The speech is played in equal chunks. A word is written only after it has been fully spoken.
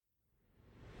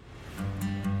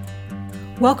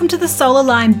Welcome to the Soul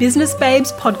Aligned Business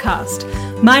Babes podcast.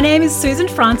 My name is Susan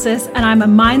Francis and I'm a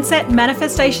mindset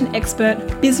manifestation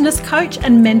expert, business coach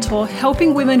and mentor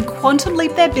helping women quantum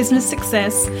leap their business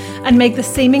success and make the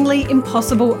seemingly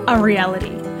impossible a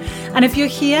reality. And if you're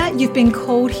here, you've been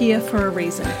called here for a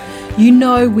reason. You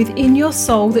know within your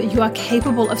soul that you are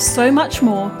capable of so much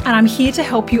more, and I'm here to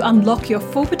help you unlock your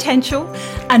full potential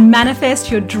and manifest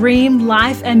your dream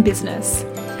life and business.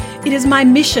 It is my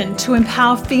mission to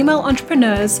empower female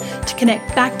entrepreneurs to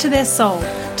connect back to their soul,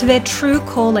 to their true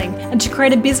calling, and to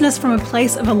create a business from a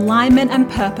place of alignment and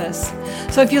purpose.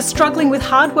 So if you're struggling with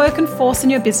hard work and force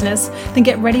in your business, then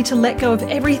get ready to let go of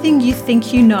everything you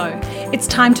think you know. It's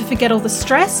time to forget all the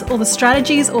stress, all the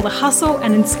strategies, all the hustle,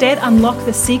 and instead unlock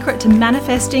the secret to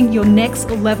manifesting your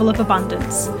next level of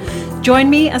abundance.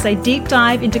 Join me as I deep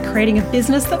dive into creating a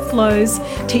business that flows,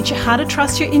 teach you how to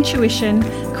trust your intuition,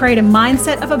 create a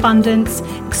mindset of abundance,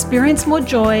 experience more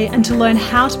joy, and to learn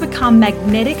how to become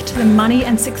magnetic to the money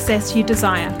and success you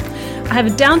desire. I have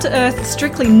a down-to-earth,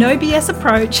 strictly no BS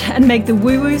approach and make the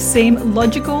woo-woo seem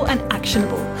logical and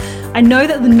actionable. I know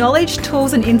that the knowledge,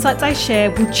 tools, and insights I share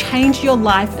will change your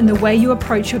life and the way you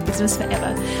approach your business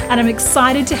forever. And I'm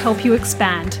excited to help you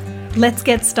expand. Let's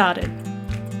get started.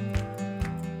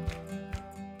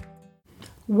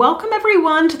 Welcome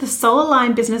everyone to the Soul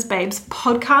Aligned Business Babes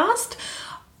podcast.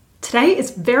 Today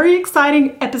is a very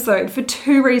exciting episode for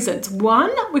two reasons. One,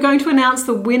 we're going to announce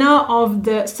the winner of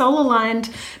the Soul Aligned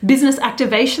Business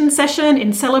Activation Session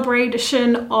in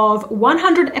celebration of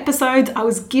 100 episodes. I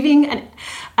was giving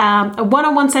a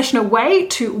one-on-one session away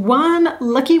to one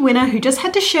lucky winner who just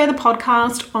had to share the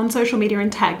podcast on social media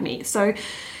and tag me. So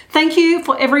thank you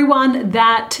for everyone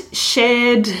that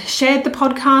shared the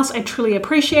podcast. I truly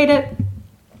appreciate it.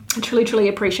 I truly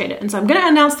appreciate it. And so I'm going to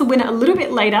announce the winner a little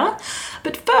bit later.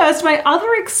 But first, my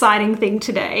other exciting thing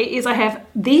today is I have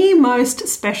the most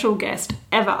special guest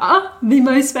ever.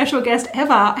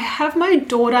 I have my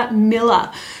daughter,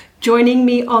 Milla, joining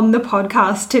me on the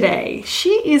podcast today.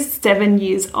 She is 7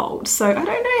 years old. So I don't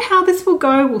know how this will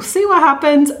go. We'll see what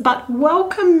happens. But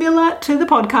welcome, Milla, to the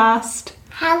podcast.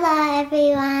 Hello,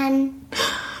 everyone.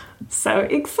 So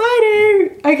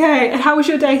exciting. Okay, and how was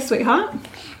your day, sweetheart?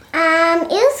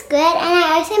 It was good, and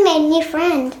I also made a new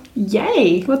friend.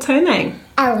 Yay! What's her name?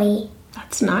 Ellie.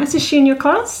 That's nice. Is she in your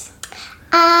class?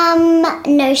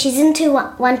 No, she's into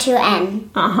 1-2N.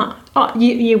 Uh-huh. Oh,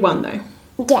 year one though.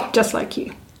 Yeah. Just like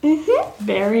you. Mm-hmm.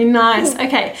 Very nice.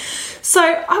 Okay, so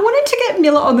I wanted to get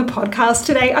Milla on the podcast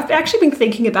today. I've actually been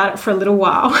thinking about it for a little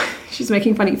while. She's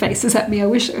making funny faces at me. I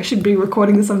wish I should be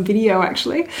recording this on video,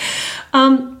 actually.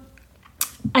 And,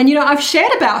 I've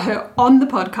shared about her on the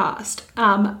podcast,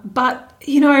 but,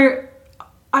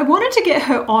 I wanted to get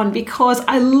her on because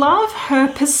I love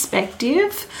her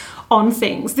perspective on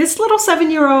things. This little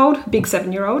big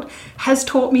 7-year-old, has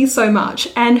taught me so much,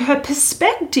 and her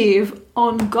perspective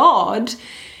on God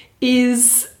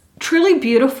is truly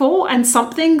beautiful and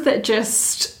something that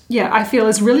I feel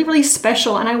is really, really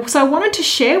special. And so I wanted to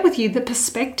share with you the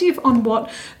perspective on what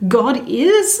God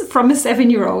is from a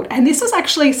 7-year-old. And this was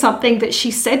actually something that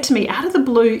she said to me out of the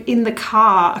blue in the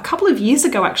car a couple of years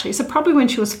ago, actually. So probably when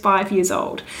she was 5 years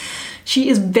old. She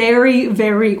is very,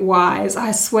 very wise.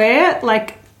 I swear,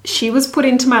 she was put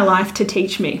into my life to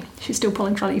teach me. She's still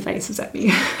pulling funny faces at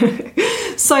me.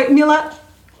 So Milla,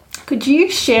 could you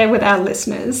share with our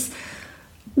listeners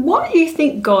what you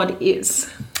think God is?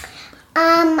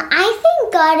 I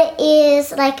think God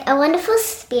is like a wonderful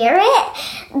spirit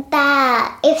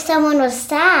that if someone was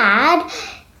sad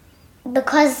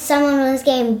because someone was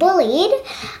getting bullied,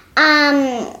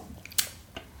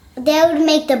 they would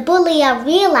make the bullier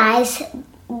realize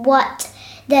what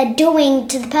they're doing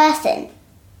to the person.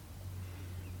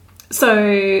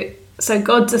 So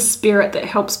God's a spirit that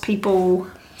helps people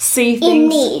see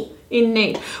things in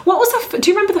need. What was do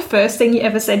you remember the first thing you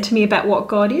ever said to me about what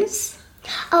God is?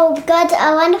 Oh, God's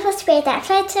a wonderful spirit that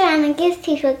floats around and gives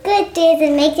people good deeds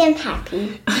and makes them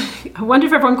happy. I wonder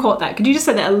if everyone caught that. Could you just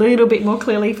say that a little bit more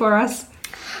clearly for us?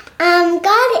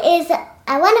 God is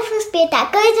a wonderful spirit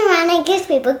that goes around and gives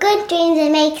people good dreams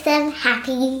and makes them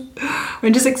happy.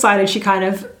 I'm just excited. She kind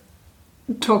of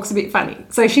talks a bit funny.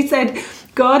 So she said,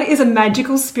 God is a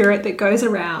magical spirit that goes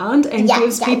around and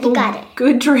gives people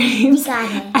good dreams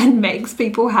and makes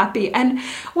people happy. And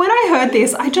when I heard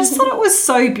this, I just thought it was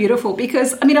so beautiful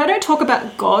because, I don't talk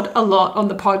about God a lot on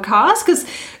the podcast because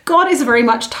God is very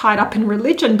much tied up in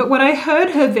religion. But when I heard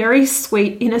her very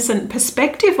sweet, innocent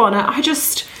perspective on it, I'm a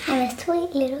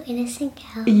sweet little innocent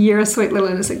girl. You're a sweet little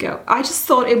innocent girl. I just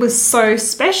thought it was so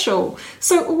special.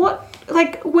 So what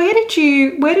like, where did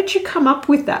you come up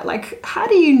with that? Like, how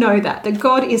do you know that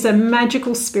God is a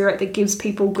magical spirit that gives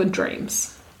people good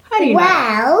dreams? How do you know?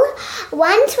 Well,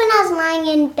 once when I was lying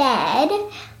in bed,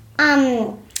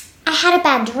 I had a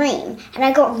bad dream and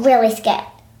I got really scared.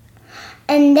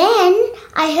 And then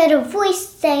I heard a voice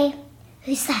say,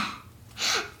 "Who's that?"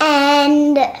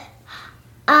 And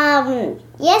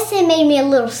yes, it made me a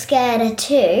little scared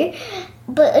too,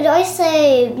 but it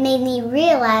also made me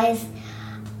realize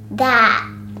that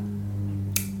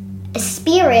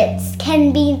spirits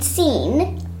can be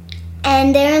seen,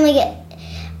 and they only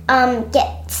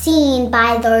get seen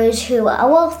by those who are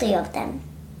wealthy of them.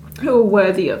 Who are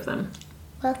worthy of them?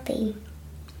 Wealthy.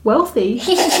 Wealthy?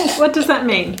 What does that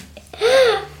mean?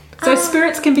 So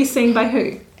spirits can be seen by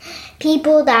who?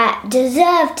 People that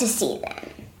deserve to see them.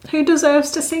 Who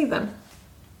deserves to see them?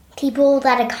 People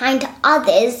that are kind to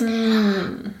others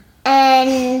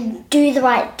and do the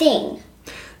right thing.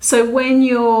 So when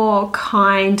you're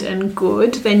kind and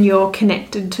good, then you're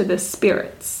connected to the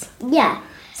spirits. Yeah.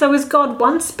 So is God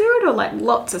one spirit or like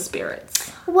lots of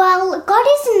spirits? Well, God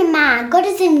isn't a man. God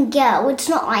isn't a girl. It's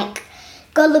not like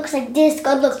God looks like this,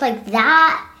 God looks like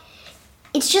that.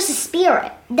 It's just a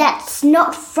spirit that's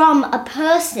not from a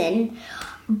person,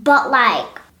 but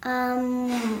like,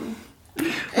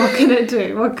 What can it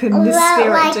do? What can the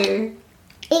spirit do?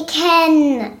 It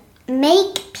can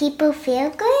make people feel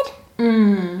good.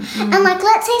 And like,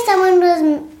 let's say someone was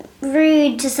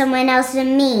rude to someone else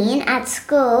and mean at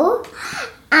school.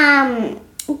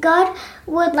 God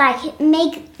would like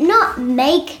not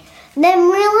make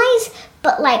them realize,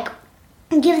 but like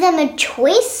give them a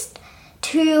choice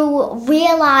to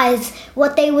realize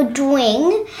what they were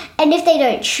doing. And if they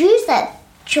don't choose that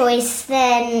choice,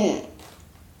 then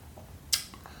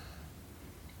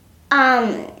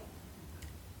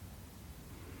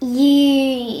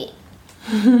you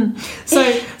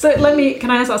can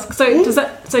I just ask,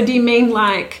 so do you mean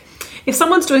like if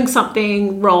someone's doing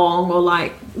something wrong or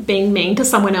like being mean to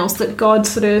someone else, that God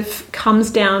sort of comes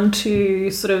down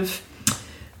to sort of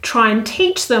try and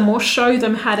teach them or show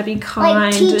them how to be kind,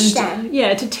 like teach them.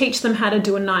 Yeah, to teach them how to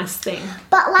do a nice thing.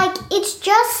 But like, it's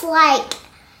just like,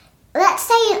 let's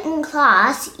say in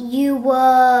class you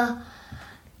were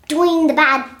doing the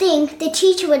bad thing, the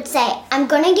teacher would say, "I'm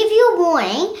going to give you a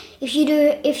warning. If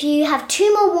you have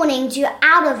 2 more warnings, you're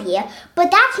out of here." But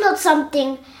that's not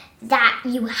something that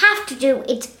you have to do.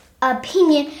 It's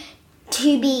opinion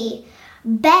to be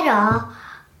better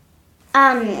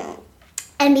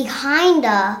and be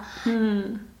kinder,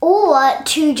 or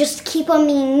to just keep on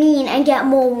being mean and get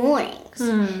more warnings.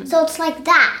 So it's like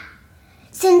that.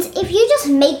 Since if you just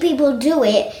make people do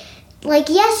it, like,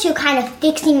 yes, you're kind of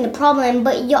fixing the problem,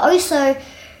 but you're also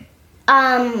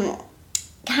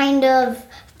kind of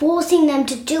forcing them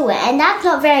to do it, and that's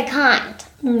not very kind.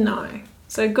 No.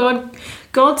 So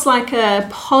God's like a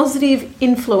positive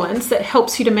influence that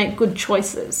helps you to make good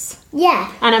choices.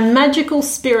 Yeah. And a magical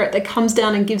spirit that comes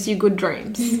down and gives you good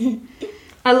dreams.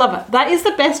 I love it. That is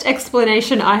the best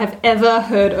explanation I have ever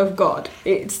heard of God.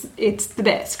 It's the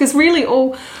best. Because really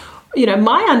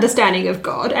my understanding of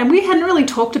God, and we hadn't really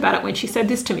talked about it when she said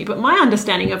this to me, but my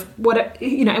understanding of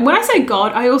and when I say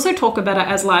God, I also talk about it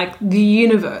as like the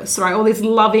universe, right? All this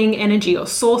loving energy or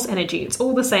source energy. It's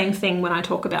all the same thing when I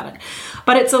talk about it.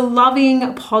 But it's a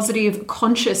loving, positive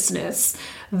consciousness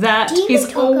that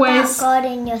is always... Do you talk about God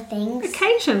in your things?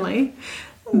 Occasionally.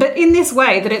 But in this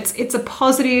way, that it's a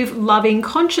positive, loving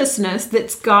consciousness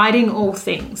that's guiding all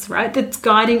things, right? That's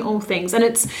guiding all things. And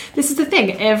this is the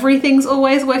thing, everything's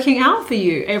always working out for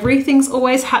you. Everything's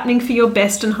always happening for your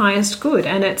best and highest good.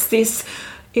 And it's this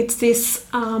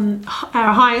our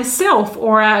higher self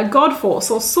or our God force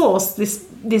or source,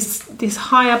 this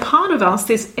higher part of us,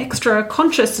 this extra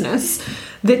consciousness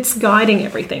that's guiding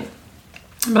everything.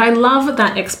 But I love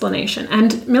that explanation.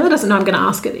 And Mila doesn't know I'm going to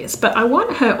ask her this, but I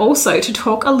want her also to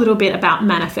talk a little bit about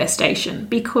manifestation,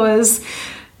 because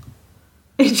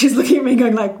she's looking at me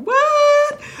going like,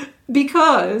 what?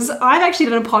 Because I've actually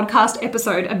done a podcast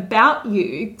episode about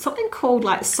you, something called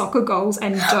like soccer goals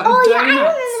and donuts. Oh yeah, I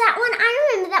remember that one.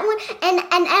 And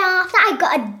after I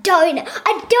got a donut,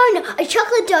 a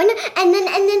chocolate donut, and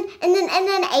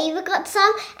then Ava got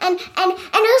some, and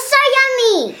it was so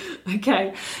yummy.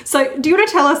 Okay, so do you want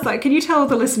to tell us though? Can you tell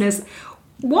the listeners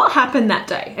what happened that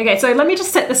day? Okay, so let me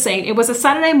just set the scene. It was a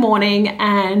Saturday morning,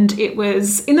 and it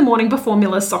was in the morning before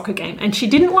Mila's soccer game, and she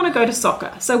didn't want to go to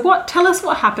soccer. So tell us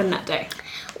what happened that day.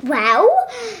 Well,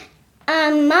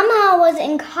 Mama was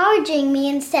encouraging me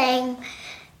and saying,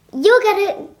 "You'll get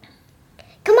it.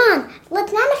 Come on,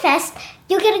 let's manifest.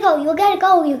 You'll get to go. You'll get to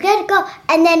go. You'll get to go."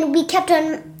 And then we kept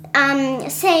on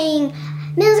saying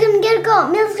Milla's gonna get a goal.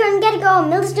 Milla's gonna get a goal.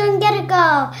 Milla's gonna get a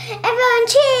goal. Everyone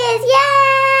cheers!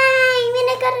 Yay!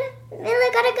 Milla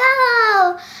got a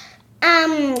goal.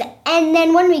 And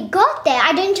then when we got there,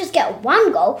 I didn't just get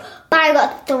one goal, but I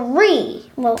got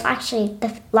 3. Well, actually,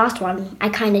 the last one, I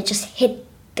kind of just hit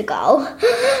the goal.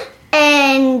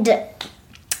 And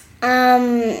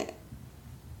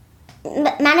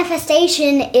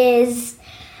manifestation is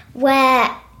where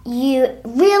you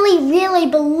really, really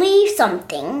believe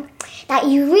something that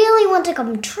you really want to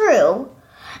come true,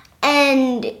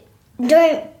 and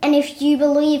if you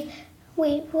believe,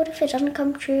 wait, what if it doesn't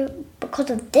come true because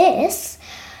of this?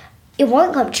 It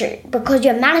won't come true because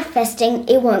you're manifesting.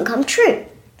 It won't come true.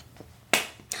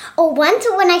 Or once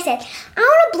when I said I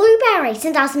want a blueberry,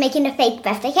 since I was making a fake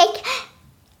birthday cake,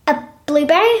 a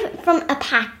blueberry from the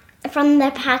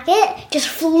packet just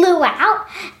flew out,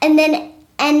 and it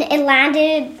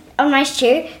landed on my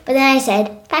shoe. But then I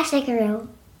said, "That's like a real."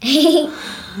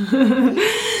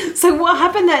 So what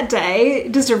happened that day,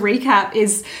 just a recap,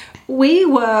 is we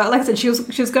were, like I said, she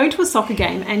was going to a soccer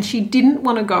game and she didn't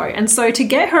want to go. And so to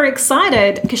get her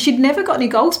excited, because she'd never got any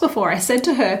goals before, I said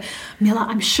to her, Milla,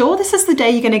 I'm sure this is the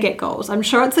day you're going to get goals. I'm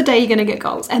sure it's the day you're going to get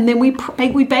goals. And then we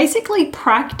basically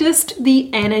practiced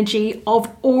the energy of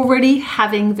already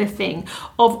having the thing,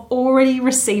 of already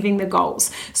receiving the goals.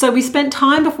 So we spent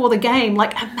time before the game,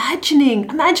 like imagining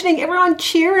everyone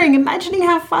cheering, imagining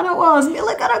how fun it was.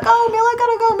 Milla got a goal, Milla got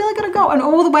a goal, Milla got a goal. And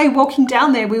all the way walking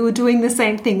down there, we were doing the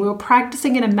same thing. We were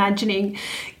practicing and imagining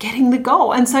getting the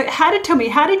goal. And so tell me,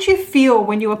 how did you feel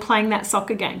when you were playing that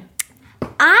soccer game?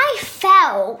 I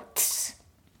felt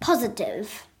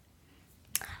positive.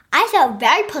 I felt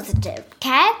very positive,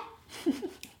 okay?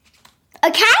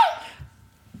 Okay?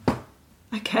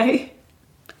 Okay.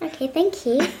 Okay, thank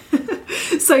you.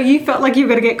 So you felt like you were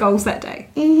going to get goals that day?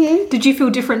 Mm-hmm. Did you feel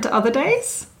different to other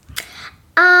days?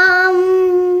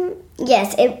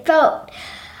 Yes, it felt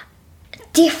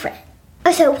different.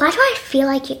 Oh, so why do I feel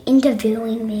like you're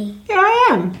interviewing me? Yeah, I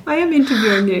am. I am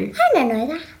interviewing you. I don't know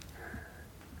that.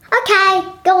 Okay,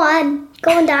 go on.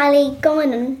 Go on, darling. Go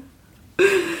on.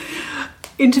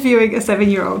 Interviewing a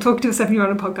 7-year-old, talking to a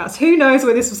 7-year-old on a podcast. Who knows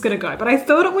where this was going to go? But I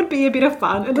thought it would be a bit of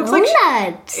fun. It looks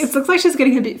like she's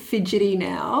getting a bit fidgety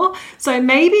now. So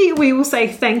maybe we will say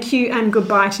thank you and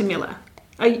goodbye to Milla.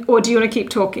 Or do you want to keep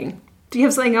talking? Do you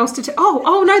have something else to tell?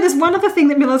 Oh no, there's one other thing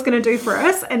that Milla's going to do for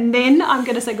us, and then I'm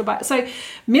going to say goodbye. So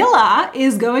Milla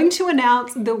is going to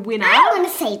announce the winner. I want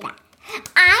to say that.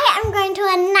 I am going to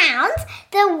announce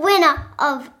the winner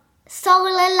of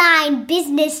Solar Line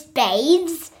Business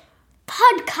Babes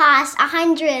podcast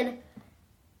 100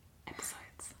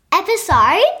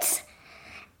 episodes.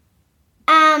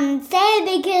 Say a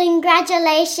big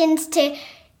congratulations to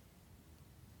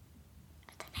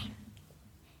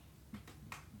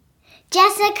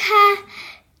Jessica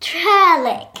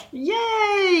Turlick.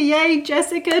 Yay,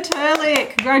 Jessica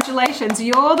Turlick. Congratulations.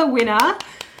 You're the winner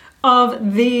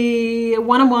of the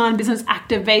one-on-one business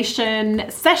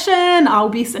activation session. I'll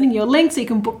be sending you a link so you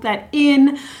can book that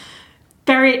in.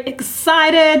 Very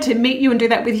excited to meet you and do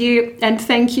that with you. And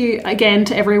thank you again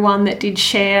to everyone that did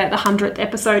share the 100th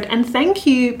episode. And thank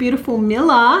you, beautiful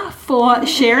Milla, for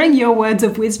sharing your words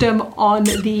of wisdom on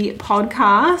the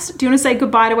podcast. Do you want to say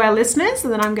goodbye to our listeners?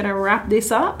 And then I'm going to wrap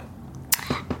this up.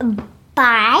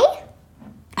 Bye.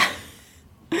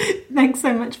 Thanks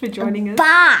so much for joining us.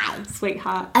 Bye.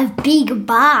 Sweetheart. A big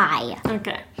bye.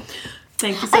 Okay.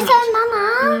 Thank you so much.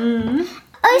 Mama.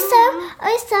 Also,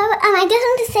 I just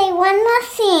want to say one more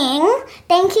thing.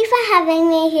 Thank you for having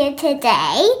me here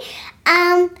today.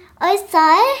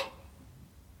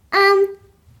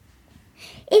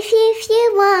 If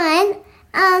you want,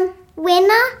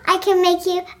 winner, I can make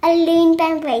you a loon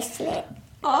band bracelet.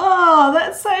 Oh,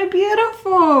 that's so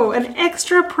beautiful. An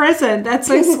extra present. That's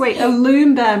so sweet. A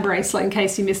loom band bracelet, in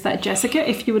case you missed that, Jessica.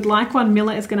 If you would like one,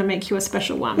 Milla is going to make you a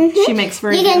special one. Mm-hmm. She makes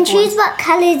very beautiful ones. You can choose what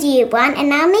colours you want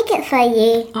and I'll make it for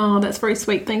you. Oh, that's very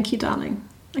sweet. Thank you, darling.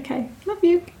 Okay, love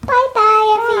you.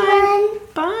 Bye-bye, everyone.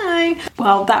 Bye.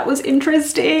 Well, that was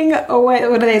interesting. Oh, wait,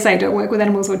 what do they say? Don't work with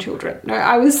animals or children. No,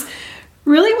 I was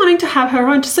really wanting to have her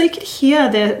on just so you could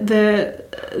hear the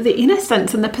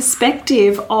innocence and the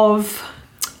perspective of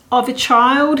a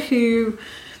child who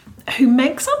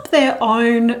makes up their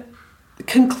own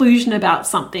conclusion about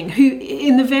something, who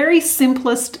in the very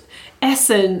simplest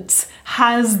essence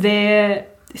has their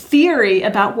theory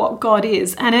about what God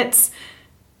is. And it's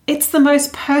the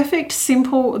most perfect,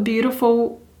 simple,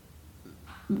 beautiful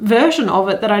version of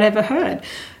it that I'd ever heard.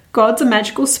 God's a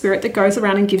magical spirit that goes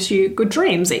around and gives you good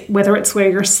dreams, whether it's where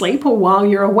you're asleep or while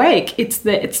you're awake. It's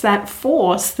that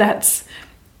force that's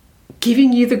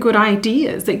giving you the good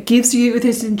ideas, that gives you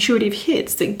this intuitive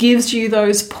hits, that gives you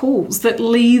those pulls, that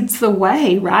leads the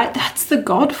way, right? That's the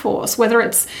God force. Whether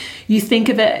it's you think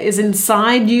of it as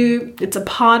inside you, it's a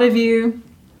part of you,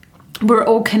 we're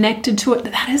all connected to it.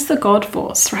 That is the God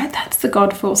force, right? That's the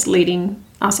God force leading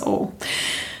us all.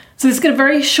 So this is a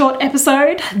very short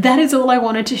episode. That is all I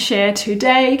wanted to share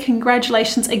today.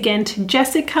 Congratulations again to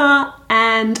Jessica.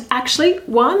 And actually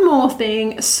one more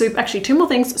thing, two more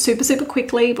things super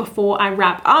quickly before I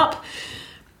wrap up.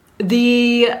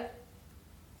 The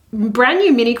brand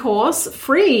new mini course,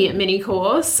 free mini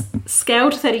course, Scale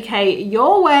to 30K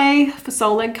Your Way for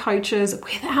soul-led coaches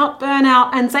without burnout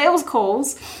and sales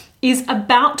calls, is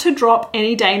about to drop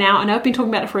any day now. I know I've been talking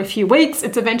about it for a few weeks.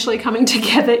 It's eventually coming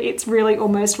together. It's really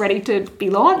almost ready to be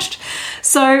launched.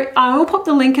 So I will pop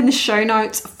the link in the show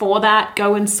notes for that.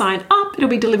 Go and sign up. It'll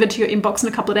be delivered to your inbox in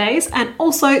a couple of days. And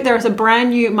also there is a brand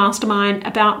new mastermind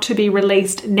about to be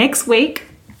released next week.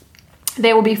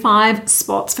 There will be 5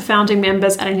 spots for founding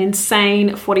members at an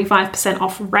insane 45%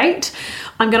 off rate.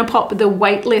 I'm going to pop the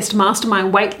waitlist,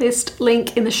 mastermind waitlist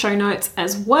link in the show notes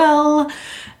as well.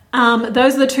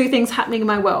 Those are the 2 things happening in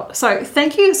my world. So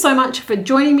thank you so much for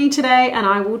joining me today, and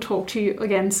I will talk to you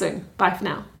again soon. Bye for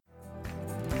now.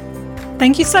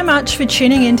 Thank you so much for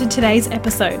tuning in to today's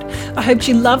episode. I hope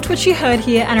you loved what you heard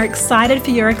here and are excited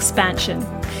for your expansion.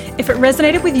 If it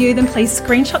resonated with you, then please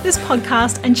screenshot this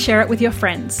podcast and share it with your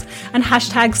friends, and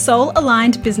hashtag Soul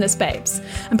Aligned Business Babes.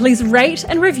 And please rate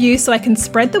and review so I can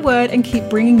spread the word and keep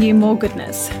bringing you more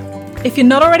goodness. If you're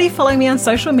not already following me on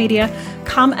social media,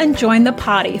 come and join the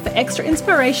party for extra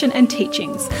inspiration and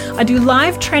teachings. I do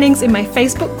live trainings in my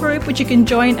Facebook group, which you can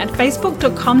join at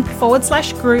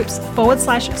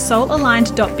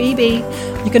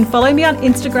facebook.com/groups/soulaligned.bb. You can follow me on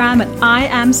Instagram at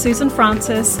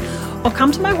 @IamSusanFrancis, or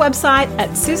come to my website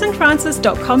at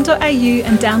susanfrancis.com.au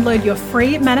and download your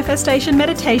free manifestation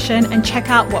meditation and check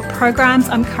out what programs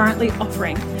I'm currently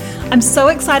offering. I'm so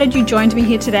excited you joined me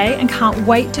here today and can't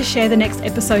wait to share the next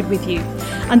episode with you.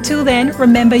 Until then,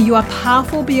 remember you are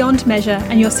powerful beyond measure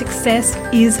and your success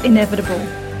is inevitable.